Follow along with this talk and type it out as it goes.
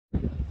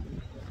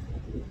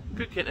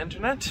Good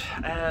Internet,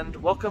 and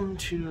welcome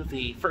to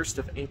the 1st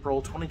of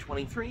April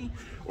 2023,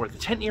 or the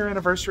 10th-year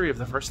anniversary of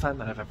the first time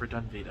that I've ever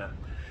done VEDA.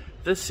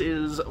 This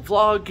is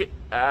vlog,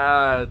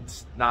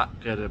 it's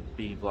not gonna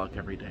be vlog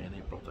every day in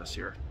April this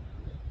year.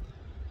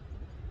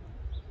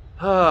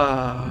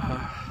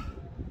 I'm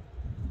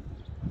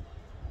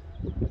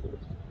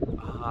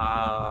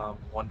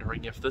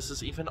wondering if this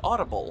is even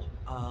audible.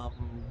 I'm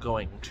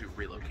going to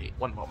relocate.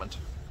 One moment.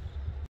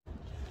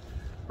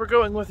 We're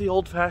going with the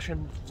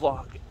old-fashioned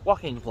vlog,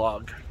 walking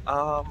vlog.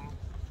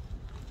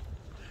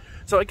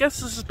 So I guess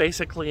this is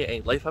basically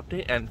a life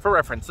update, and for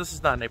reference, this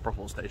is not an April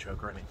Fool's Day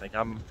joke or anything.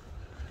 I'm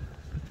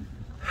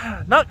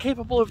not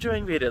capable of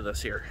doing VEDA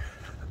this year.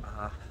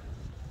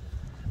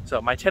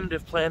 So my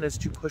tentative plan is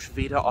to push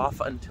VEDA off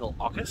until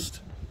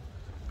August,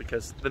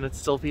 because then it's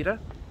still VEDA.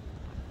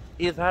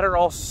 Either that or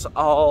else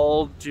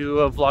I'll do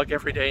a vlog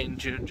every day in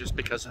June just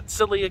because it's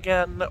silly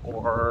again,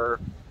 or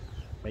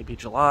maybe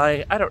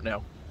July, I don't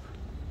know.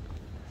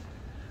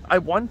 I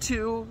want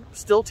to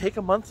still take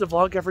a month to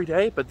vlog every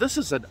day, but this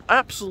is an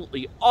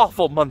absolutely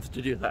awful month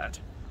to do that.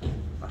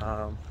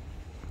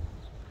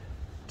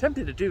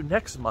 Tempted to do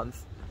next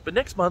month, but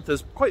next month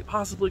is quite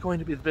possibly going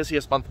to be the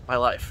busiest month of my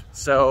life,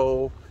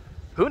 so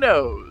who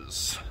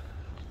knows?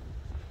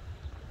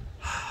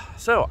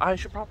 So I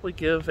should probably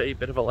give a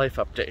bit of a life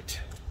update.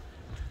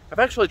 I've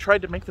actually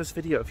tried to make this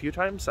video a few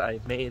times.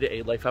 I made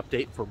a life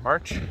update for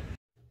March.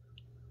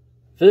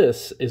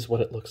 This is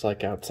what it looks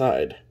like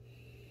outside.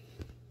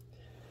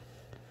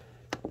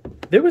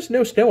 There was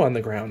no snow on the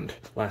ground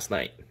last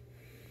night.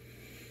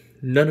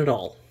 None at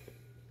all.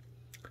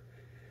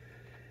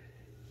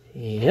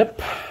 Yep.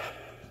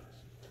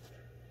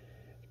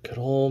 Good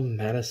old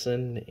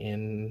Madison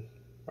in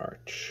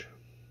March.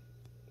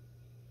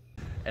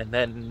 And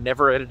then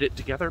never edited it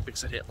together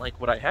because I didn't like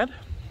what I had.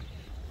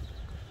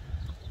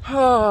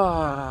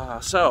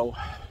 So,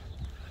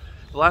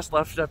 the last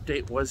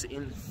update was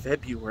in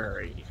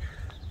February.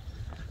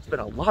 There's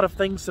been a lot of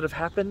things that have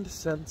happened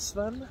since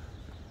then.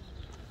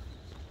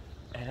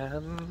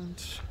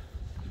 And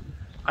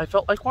I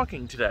felt like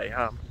walking today.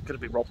 I'm going to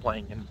be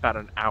role-playing in about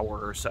an hour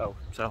or so,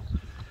 so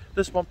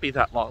this won't be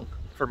that long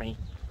for me.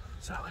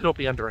 So it'll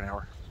be under an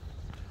hour.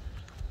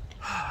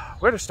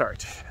 Where to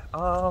start?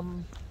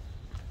 Was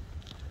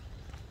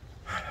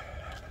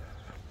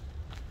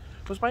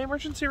my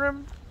emergency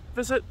room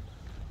visit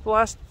the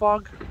last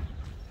vlog?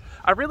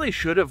 I really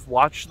should have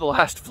watched the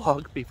last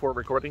vlog before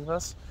recording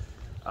this.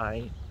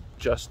 I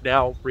just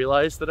now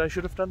realized that I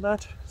should have done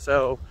that,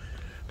 so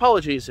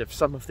apologies if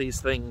some of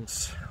these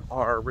things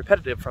are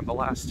repetitive from the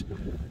last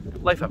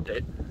life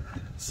update.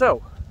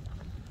 So,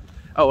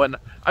 oh, and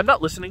I'm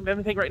not listening to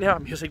anything right now.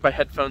 I'm using my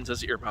headphones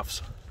as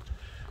earmuffs.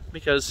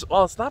 Because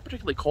while it's not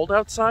particularly cold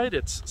outside,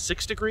 it's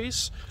 6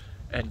 degrees,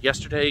 and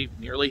yesterday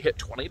nearly hit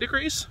 20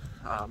 degrees.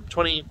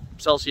 20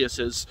 Celsius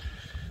is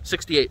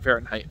 68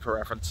 Fahrenheit for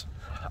reference.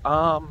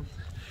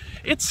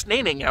 It's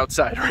snaining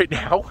outside right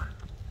now.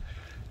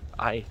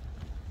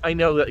 I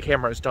know that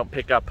cameras don't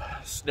pick up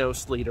snow,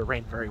 sleet, or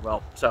rain very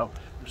well, so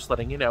I'm just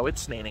letting you know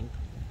it's snaining.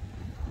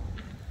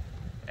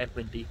 And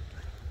windy.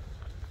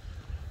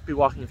 Be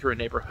walking through a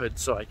neighborhood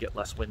so I get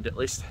less wind at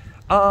least.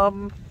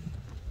 So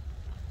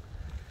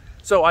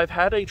I've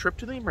had a trip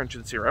to the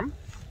emergency room.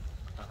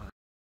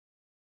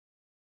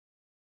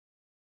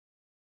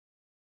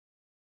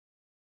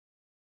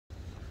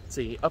 Let's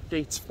see,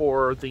 updates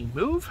for the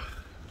move.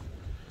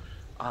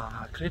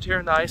 Knittier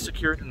and I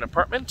secured an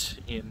apartment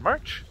in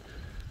March.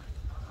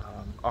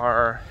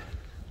 Our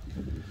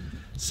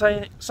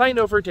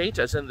sign-over date,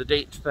 as in the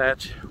date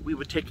that we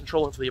would take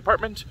control of the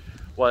apartment,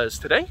 was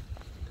today.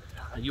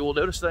 You will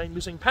notice that I'm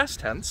using past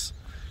tense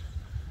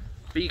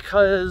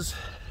because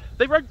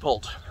they rug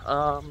pulled.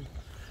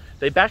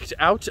 They backed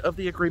out of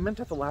the agreement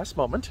at the last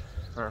moment,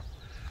 or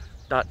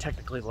not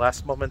technically the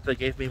last moment. They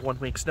gave me 1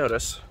 week's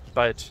notice,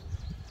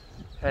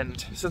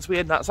 and since we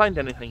had not signed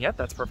anything yet,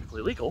 that's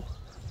perfectly legal.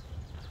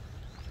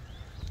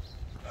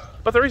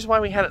 But the reason why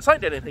we hadn't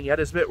signed anything yet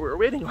is that we were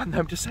waiting on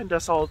them to send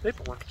us all the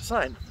paperwork to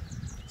sign.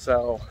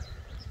 So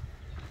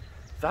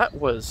that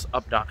was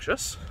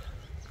obnoxious.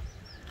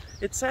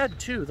 It's sad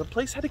too. The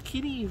place had a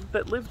kitty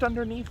that lived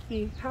underneath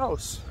the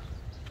house.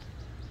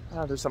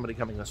 There's somebody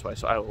coming this way,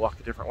 so I will walk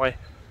a different way.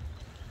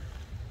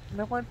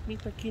 And I want to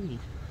meet the kitty.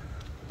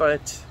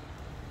 But,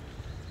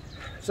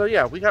 so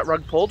yeah, we got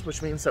rug pulled,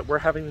 which means that we're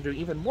having to do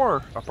even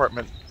more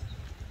apartment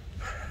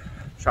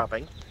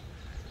shopping,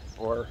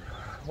 or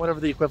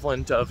whatever the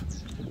equivalent of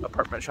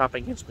apartment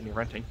shopping is when you're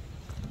renting.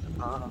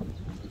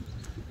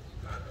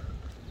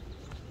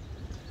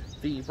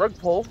 The rug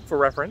pull, for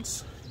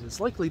reference, is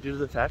likely due to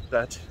the fact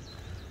that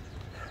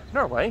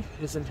Norway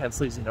is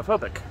intensely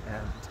xenophobic,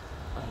 and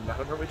I'm not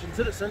a Norwegian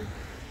citizen,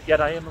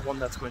 yet I am the one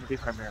that's going to be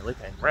primarily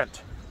paying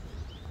rent.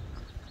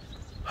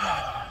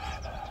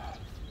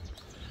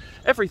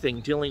 Everything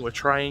dealing with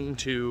trying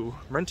to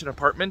rent an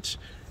apartment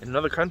in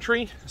another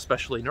country,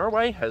 especially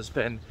Norway, has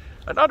been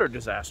an utter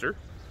disaster.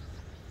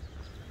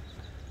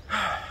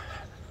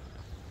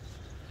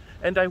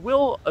 And I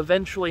will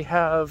eventually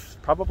have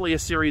probably a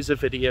series of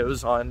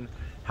videos on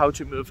how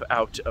to move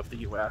out of the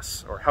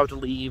US, or how to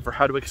leave, or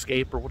how to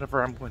escape, or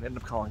whatever I'm going to end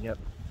up calling it.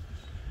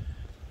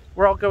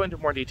 Where I'll go into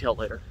more detail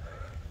later.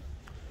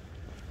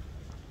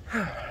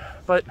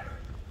 But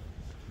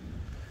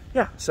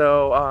yeah,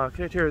 so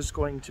Katir is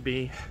going to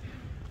be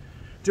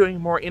doing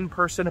more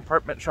in-person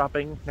apartment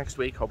shopping next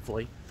week,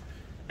 hopefully.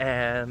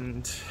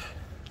 And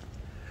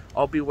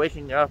I'll be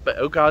waking up at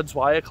oh God's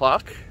why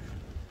o'clock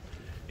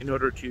in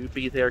order to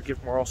be there,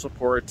 give moral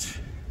support,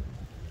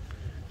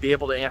 be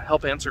able to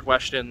help answer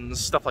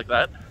questions, stuff like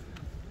that.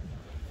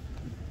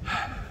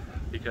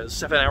 Because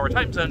 7-hour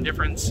time zone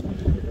difference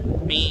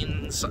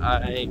means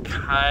I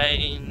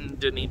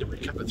kinda need to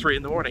wake up at 3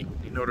 in the morning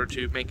in order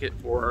to make it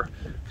for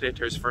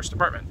Katir's first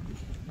apartment.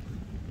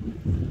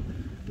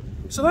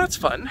 So that's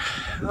fun.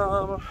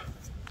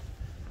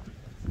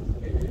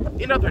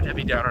 In other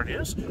Debbie Downer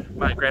news,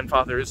 my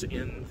grandfather's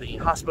in the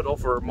hospital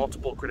for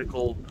multiple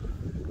critical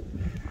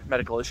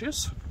medical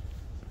issues.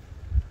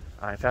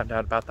 I found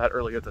out about that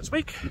earlier this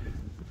week.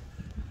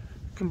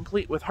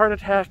 Complete with heart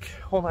attack,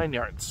 whole 9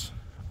 yards.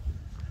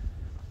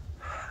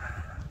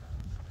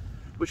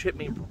 Which hit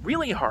me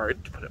really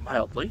hard, to put it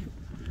mildly.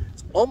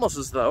 It's almost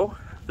as though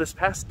this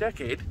past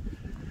decade,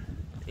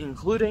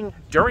 including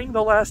during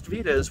the last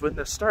VEDAs when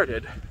this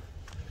started,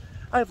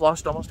 I've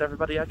lost almost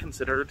everybody I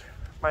considered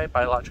my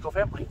biological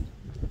family.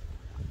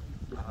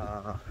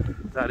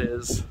 That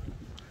is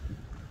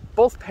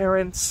both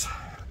parents,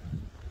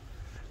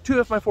 2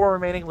 of my 4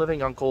 remaining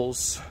living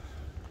uncles,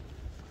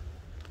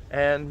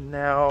 and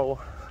now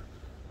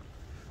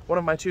one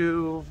of my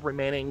 2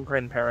 remaining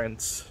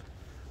grandparents.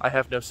 I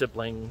have no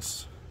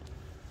siblings.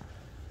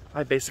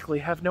 I basically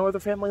have no other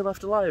family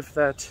left alive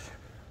that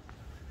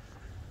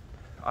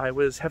I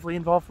was heavily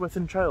involved with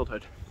in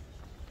childhood.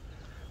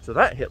 So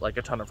that hit like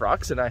a ton of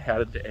rocks, and I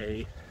had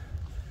a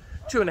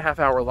 2.5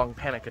 hour long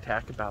panic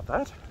attack about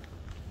that.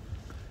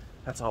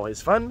 That's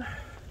always fun.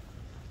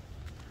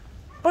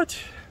 But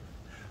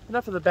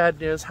enough of the bad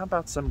news, how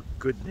about some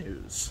good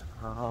news?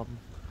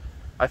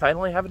 I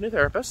finally have a new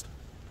therapist.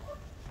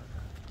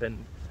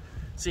 Been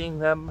seeing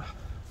them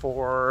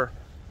for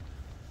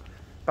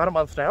about a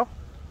month now.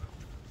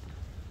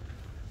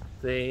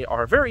 They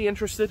are very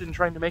interested in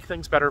trying to make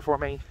things better for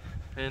me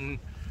and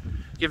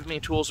give me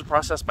tools to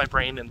process my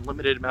brain in the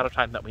limited amount of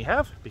time that we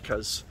have,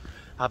 because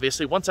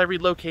obviously once I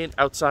relocate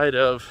outside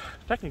of,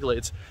 technically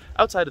it's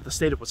outside of the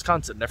state of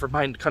Wisconsin, never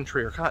mind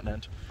country or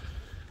continent,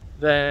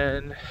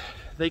 then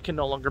they can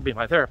no longer be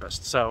my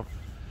therapist. So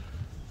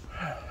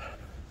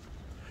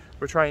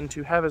we're trying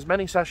to have as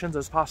many sessions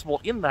as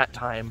possible in that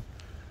time,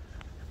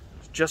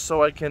 just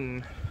so I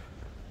can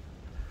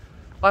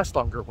last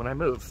longer when I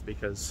move,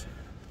 because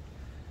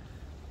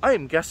I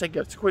am guessing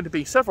it's going to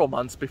be several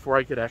months before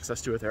I get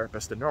access to a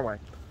therapist in Norway.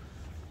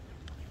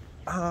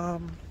 Oh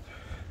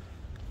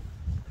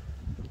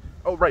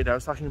right, I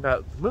was talking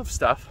about move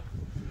stuff.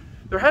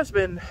 There has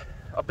been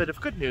a bit of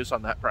good news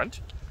on that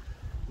front.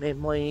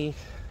 Namely,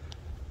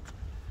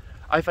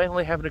 I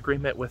finally have an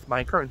agreement with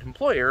my current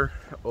employer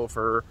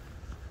over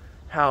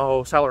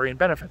how salary and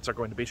benefits are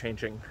going to be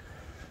changing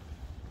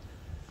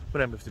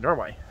when I move to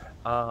Norway.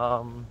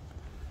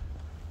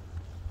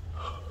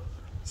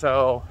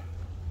 So,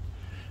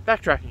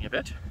 backtracking a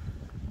bit,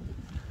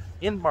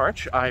 in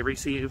March I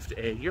received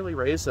a yearly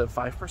raise of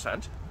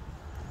 5%,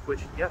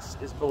 which, yes,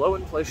 is below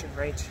inflation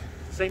rate.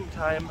 At the same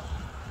time,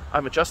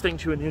 I'm adjusting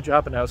to a new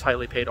job and I was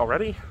highly paid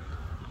already.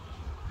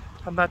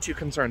 I'm not too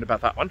concerned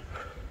about that one.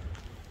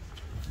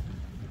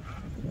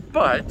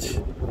 But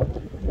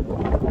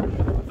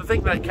the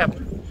thing that kept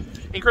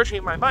encroaching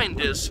in my mind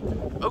is,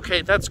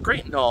 okay, that's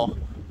great and all,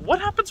 what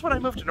happens when I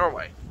move to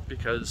Norway?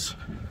 Because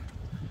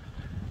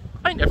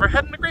I never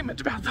had an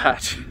agreement about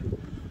that.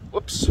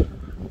 Whoops.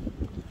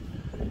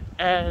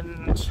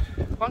 And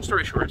long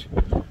story short,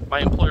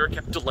 my employer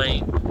kept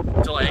delaying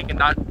and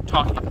not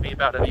talking to me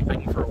about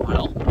anything for a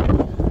while.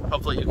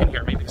 Hopefully you can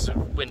hear me because the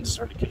wind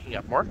started kicking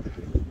up more.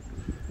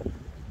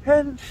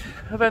 And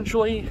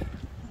eventually,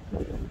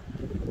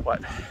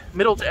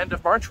 middle to end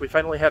of March, we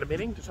finally had a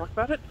meeting to talk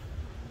about it.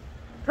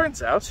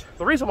 Turns out,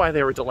 the reason why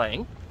they were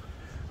delaying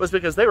was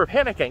because they were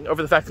panicking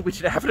over the fact that we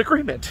didn't have an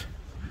agreement.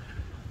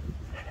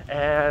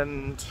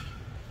 And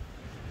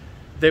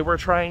they were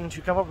trying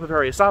to come up with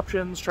various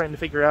options, trying to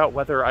figure out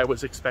whether I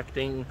was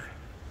expecting,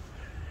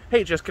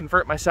 hey, just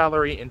convert my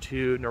salary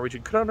into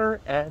Norwegian kroner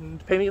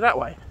and pay me that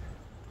way,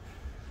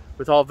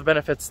 with all of the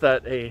benefits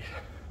that a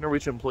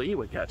Norwegian employee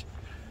would get.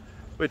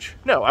 Which,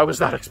 no, I was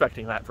not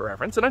expecting that for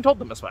reference, and I told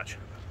them as much.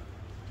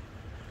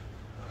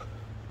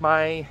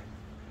 My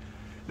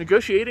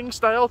negotiating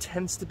style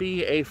tends to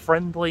be a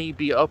friendly,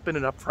 be open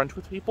and upfront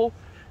with people,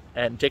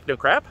 and take no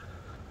crap.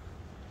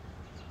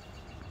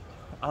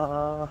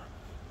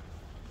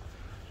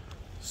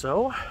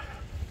 So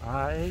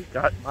I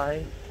got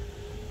my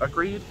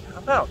agreed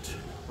amount,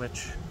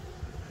 which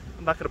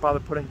I'm not going to bother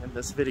putting in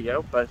this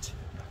video, but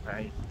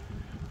I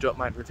don't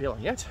mind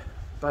revealing it.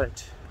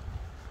 But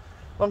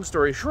long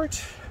story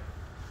short,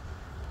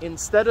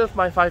 instead of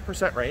my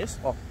 5% raise,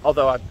 well,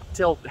 although I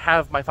still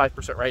have my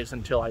 5% raise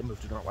until I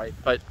move to Norway,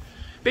 but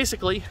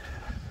basically,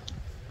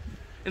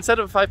 instead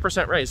of a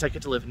 5% raise, I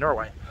get to live in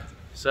Norway.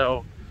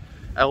 So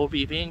I will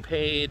be being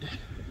paid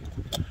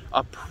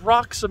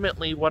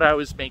approximately what I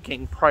was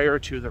making prior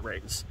to the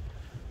raise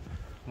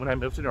when I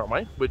moved to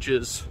Norway, which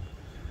is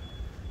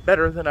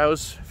better than I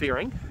was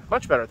fearing,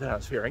 much better than I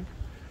was fearing,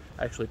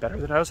 actually better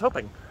than I was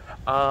hoping.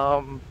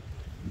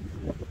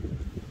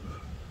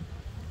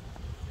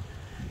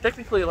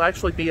 Technically, it'll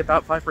actually be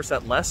about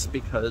 5% less,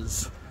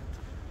 because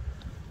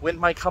when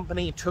my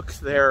company took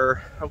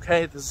their,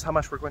 okay, this is how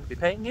much we're going to be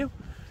paying you,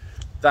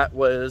 that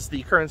was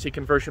the currency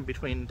conversion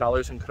between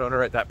dollars and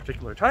kroner at that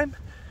particular time.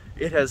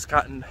 It has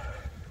gotten,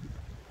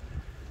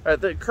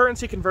 the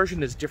currency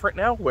conversion is different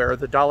now, where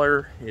the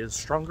dollar is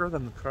stronger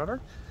than the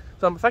kroner.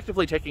 So I'm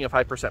effectively taking a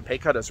 5% pay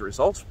cut as a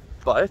result,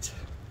 but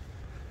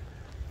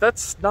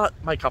that's not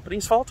my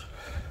company's fault.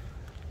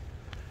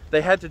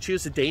 They had to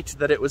choose a date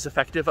that it was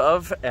effective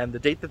of, and the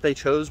date that they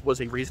chose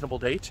was a reasonable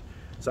date.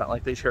 It's not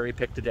like they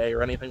cherry-picked a day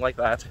or anything like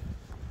that.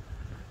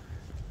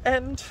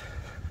 And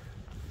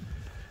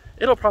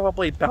it'll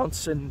probably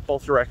bounce in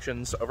both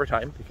directions over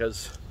time,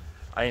 because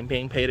I am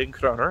being paid in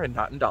kroner and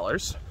not in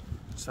dollars.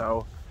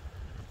 So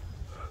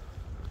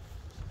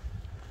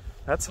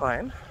that's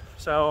fine.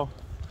 So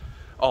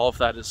all of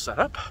that is set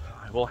up.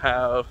 I will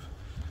have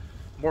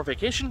more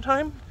vacation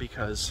time,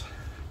 because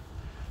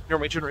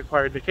Norwegian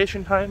required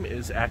vacation time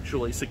is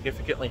actually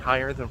significantly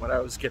higher than what I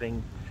was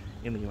getting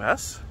in the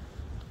US.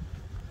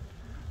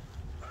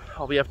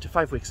 I'll be up to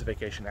 5 weeks of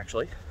vacation,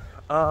 actually.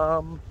 I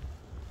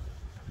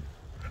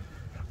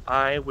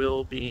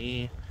will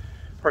be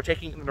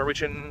partaking in the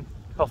Norwegian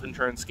health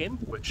insurance scheme,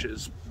 which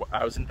is what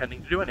I was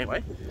intending to do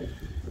anyway.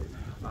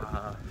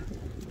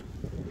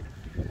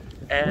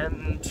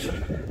 And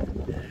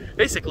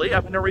basically,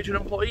 I'm a Norwegian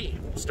employee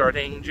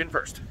starting June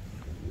 1st.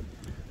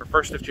 Or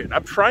 1st of June.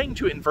 I'm trying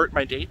to invert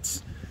my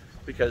dates,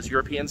 because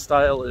European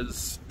style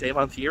is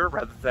day-month-year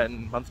rather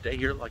than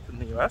month-day-year like in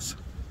the US.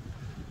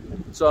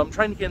 So I'm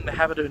trying to get in the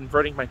habit of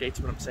inverting my dates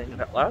when I'm saying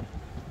it out loud.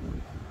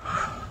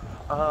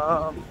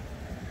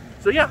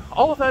 So yeah,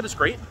 all of that is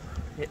great.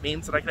 It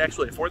means that I can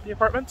actually afford the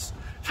apartments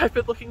I've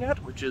been looking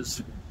at, which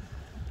is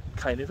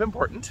kind of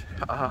important.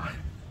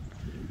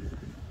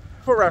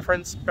 For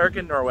reference,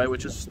 Bergen, Norway,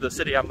 which is the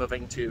city I'm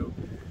moving to,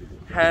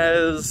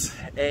 has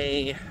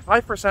a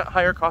 5%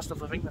 higher cost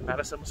of living than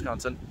Madison,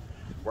 Wisconsin,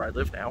 where I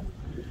live now,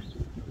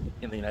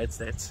 in the United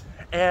States.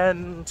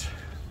 And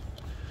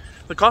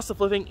the cost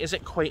of living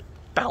isn't quite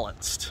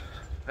balanced.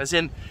 As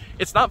in,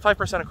 it's not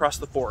 5% across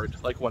the board,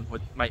 like one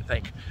might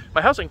think.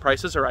 My housing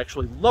prices are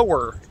actually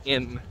lower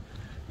in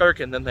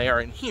Bergen than they are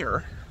in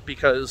here,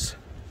 because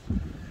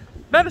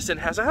Madison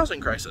has a housing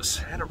crisis,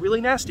 and a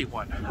really nasty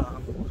one.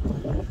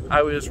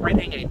 I was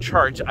reading a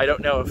chart. I don't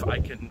know if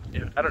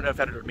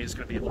Editor Me is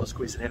going to be able to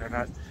squeeze it in or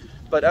not,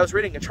 but I was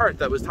reading a chart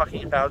that was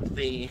talking about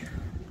the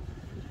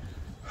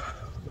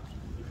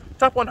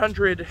top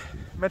 100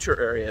 metro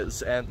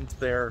areas and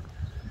their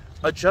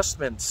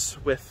adjustments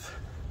with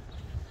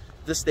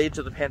this stage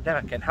of the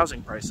pandemic and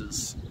housing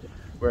prices,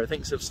 where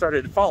things have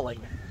started falling.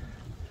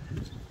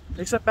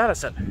 Except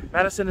Madison.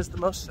 Madison is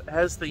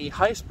has the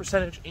highest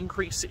percentage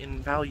increase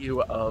in value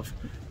of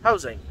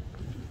housing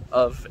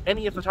of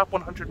any of the top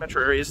 100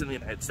 metro areas in the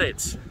United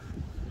States.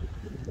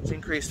 It's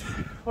increased,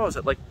 what was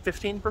it, like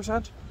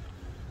 15%?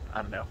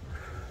 I don't know.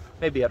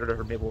 Maybe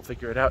Editor, maybe we'll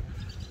figure it out.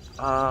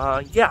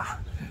 Yeah.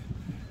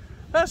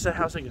 Madison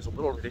housing is a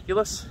little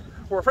ridiculous.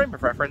 For a frame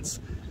of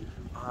reference,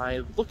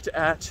 I looked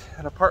at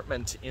an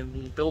apartment in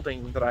the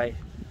building that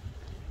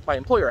my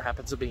employer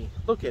happens to be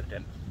located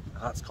in.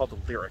 It's called the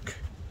Lyric.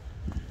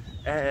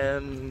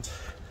 And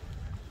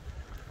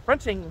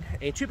renting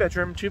a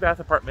 2-bedroom, 2-bath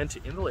apartment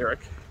in the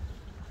Lyric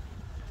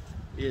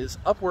is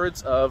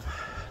upwards of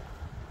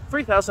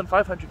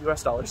 $3,500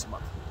 US a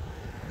month.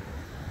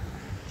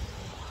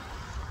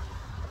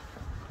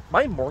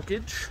 My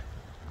mortgage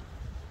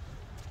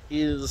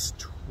is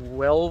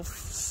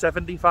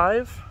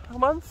 $1,275 a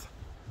month,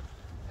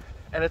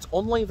 and it's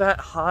only that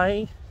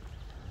high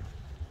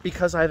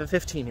because I have a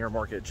 15-year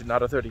mortgage and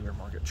not a 30-year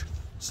mortgage.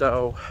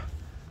 So,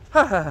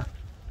 haha.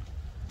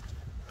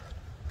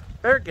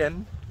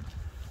 Bergen,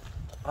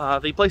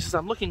 the places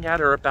I'm looking at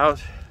are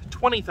about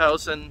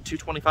 20,000 to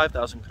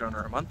 25,000 kroner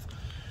a month,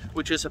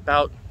 which is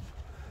about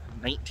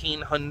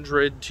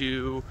 $1,900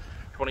 to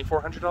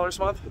 $2,400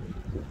 a month.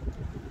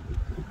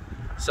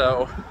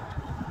 So,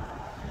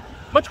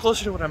 much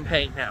closer to what I'm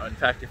paying now. In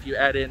fact, if you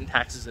add in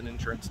taxes and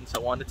insurance and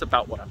so on, it's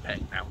about what I'm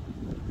paying now.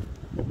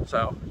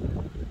 So,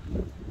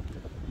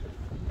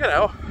 you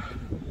know,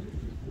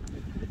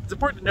 it's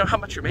important to know how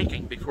much you're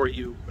making before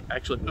you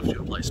actually move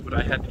to a place, but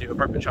I had to do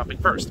apartment shopping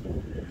first.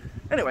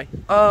 Anyway,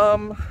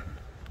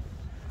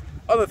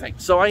 other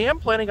things. So I am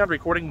planning on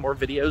recording more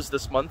videos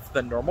this month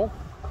than normal,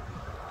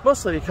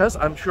 mostly because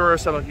I'm sure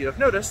some of you have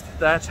noticed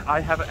that I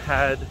haven't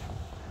had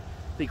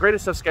the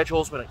greatest of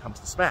schedules when it comes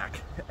to SMAC.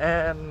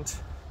 And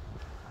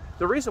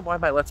the reason why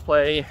my Let's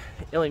Play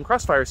Alien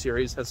Crossfire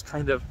series has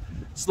kind of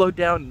slowed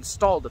down and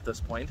stalled at this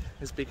point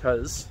is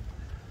because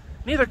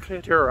neither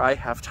creator or I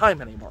have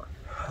time anymore.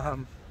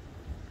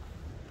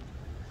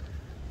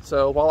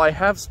 So while I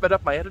have sped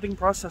up my editing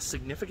process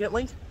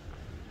significantly,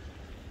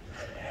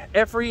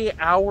 every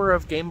hour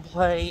of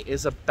gameplay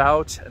is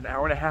about an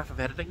hour and a half of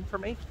editing for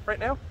me right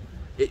now.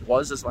 It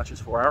was as much as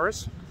 4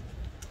 hours.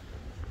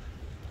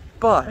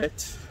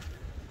 But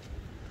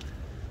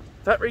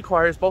that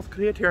requires both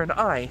Creator and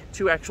I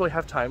to actually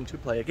have time to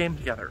play a game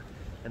together.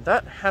 And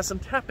that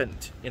hasn't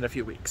happened in a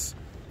few weeks.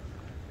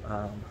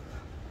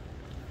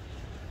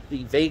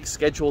 The vague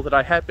schedule that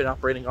I had been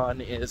operating on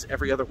is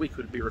every other week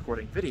would be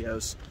recording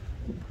videos.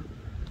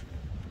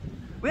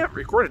 We haven't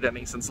recorded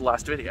any since the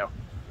last video.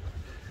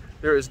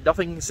 There is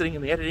nothing sitting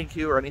in the editing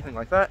queue or anything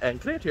like that, and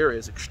Creator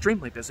is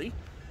extremely busy,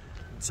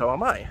 and so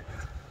am I.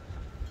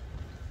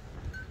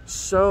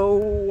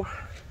 So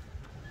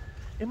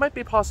it might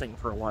be pausing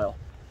for a while.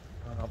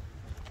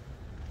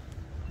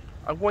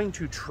 I'm going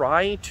to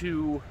try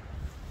to...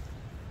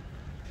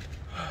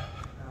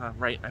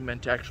 right, I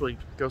meant to actually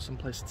go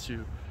someplace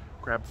to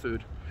grab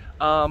food.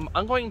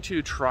 I'm going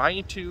to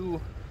try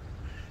to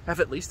have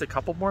at least a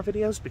couple more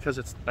videos because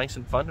it's nice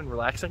and fun and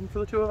relaxing for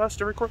the two of us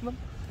to record them.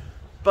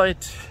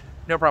 But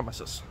no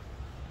promises.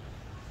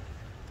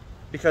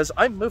 Because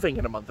I'm moving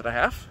in a month and a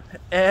half,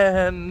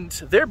 and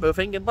they're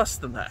moving in less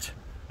than that.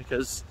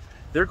 Because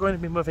they're going to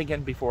be moving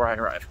in before I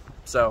arrive.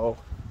 So,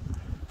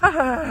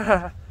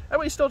 and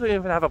we still don't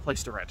even have a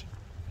place to rent.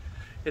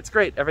 It's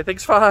great,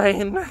 everything's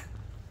fine.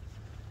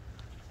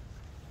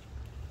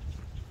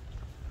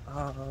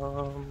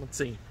 Let's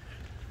see.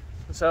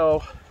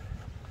 So,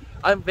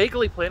 I'm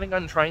vaguely planning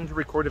on trying to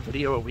record a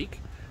video a week,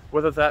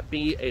 whether that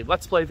be a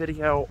Let's Play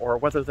video, or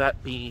whether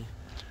that be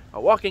a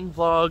walking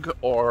vlog,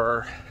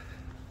 or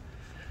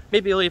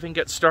maybe I'll even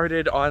get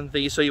started on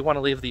the So You Want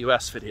to Leave the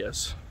US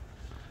videos.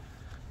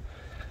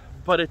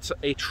 But it's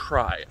a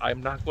try.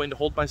 I'm not going to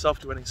hold myself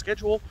to any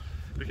schedule,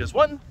 because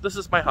one, this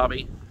is my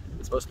hobby.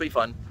 It's supposed to be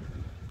fun.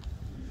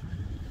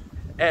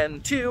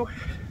 And two,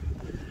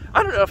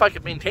 I don't know if I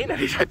can maintain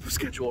any type of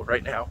schedule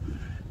right now.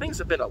 Things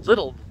have been a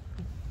little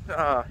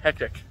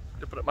hectic,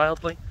 to put it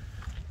mildly.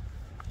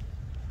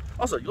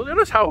 Also, you'll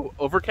notice how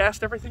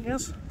overcast everything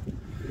is.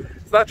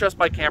 It's not just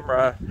my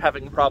camera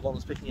having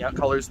problems picking out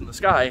colors in the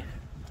sky.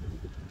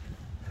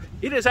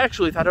 It is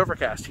actually that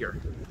overcast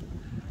here.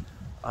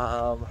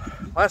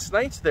 Last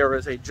night there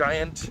was a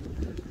giant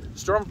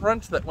storm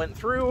front that went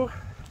through,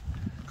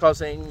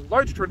 causing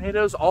large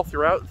tornadoes all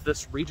throughout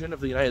this region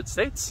of the United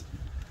States.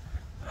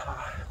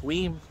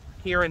 We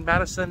here in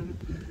Madison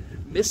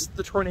missed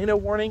the tornado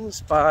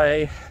warnings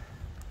by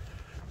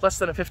less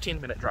than a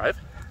 15-minute drive.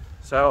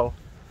 So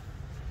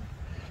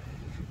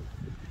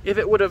if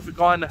it would have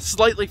gone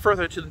slightly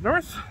further to the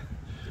north,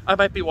 I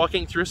might be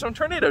walking through some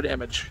tornado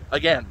damage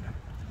again,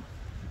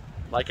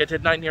 like I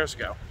did 9 years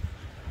ago.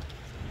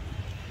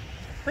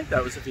 I think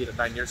that was a VEDA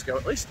 9 years ago,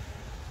 at least.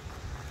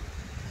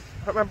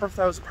 I don't remember if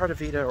that was a part of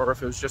VEDA or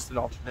if it was just an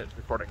alternate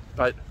recording,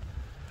 but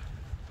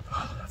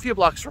a few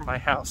blocks from my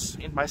house,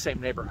 in my same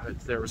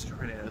neighborhood, there was a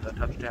tornado that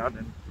touched down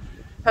and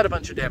had a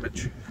bunch of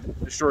damage.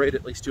 Destroyed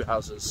at least 2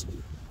 houses.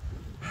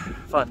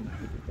 Fun.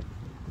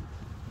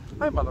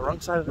 I'm on the wrong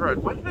side of the road.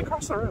 Why did I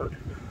cross the road?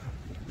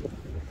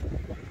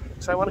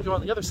 Because I want to go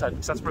on the other side,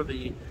 because that's where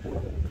the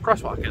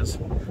crosswalk is.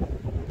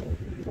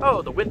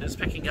 Oh, the wind is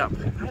picking up.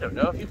 I don't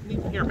know if you can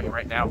even hear me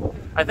right now.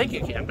 I think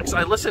you can, because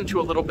I listened to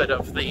a little bit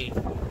of the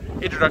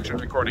introduction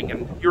recording,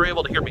 and you were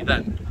able to hear me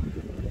then.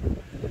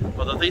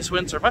 Although these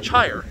winds are much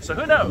higher, so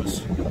who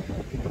knows?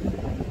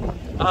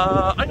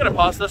 I'm going to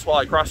pause this while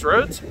I cross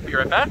roads. Be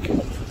right back.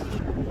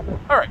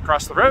 Alright,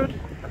 cross the road.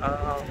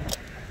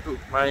 Ooh,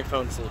 my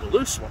phone's a little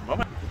loose. One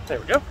moment. There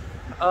we go.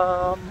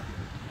 I'm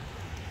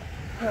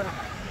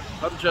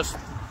just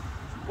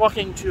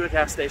walking to a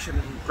gas station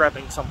and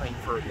grabbing something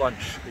for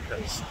lunch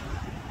because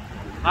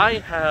I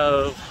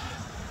have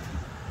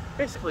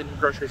basically no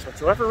groceries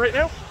whatsoever right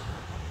now.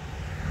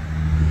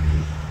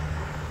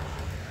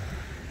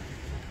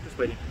 Just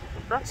waiting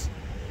for cross.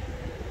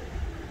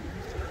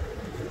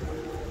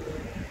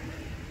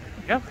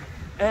 Yeah,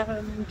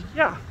 and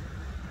yeah,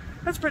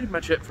 that's pretty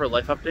much it for a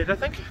life update, I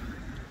think.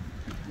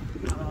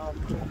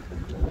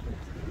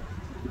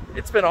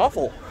 It's been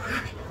awful.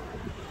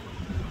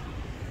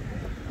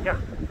 Yeah,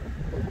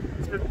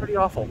 it's been pretty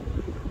awful.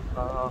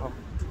 Not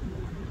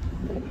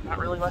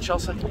really much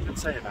else I can even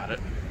say about it.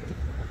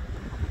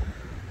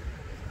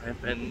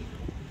 I've been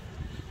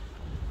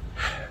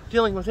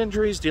dealing with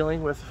injuries,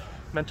 dealing with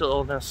mental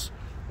illness.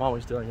 I'm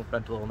always dealing with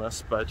mental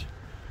illness, but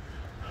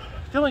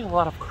dealing with a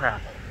lot of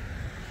crap.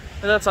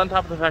 And that's on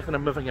top of the fact that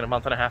I'm moving in a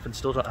month and a half and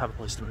still don't have a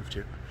place to move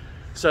to.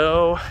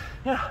 So,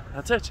 yeah,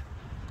 that's it.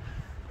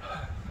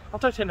 I'll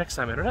talk to you next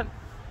time, Internet.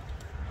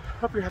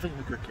 Hope you're having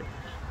a good day.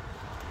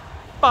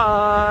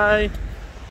 Bye!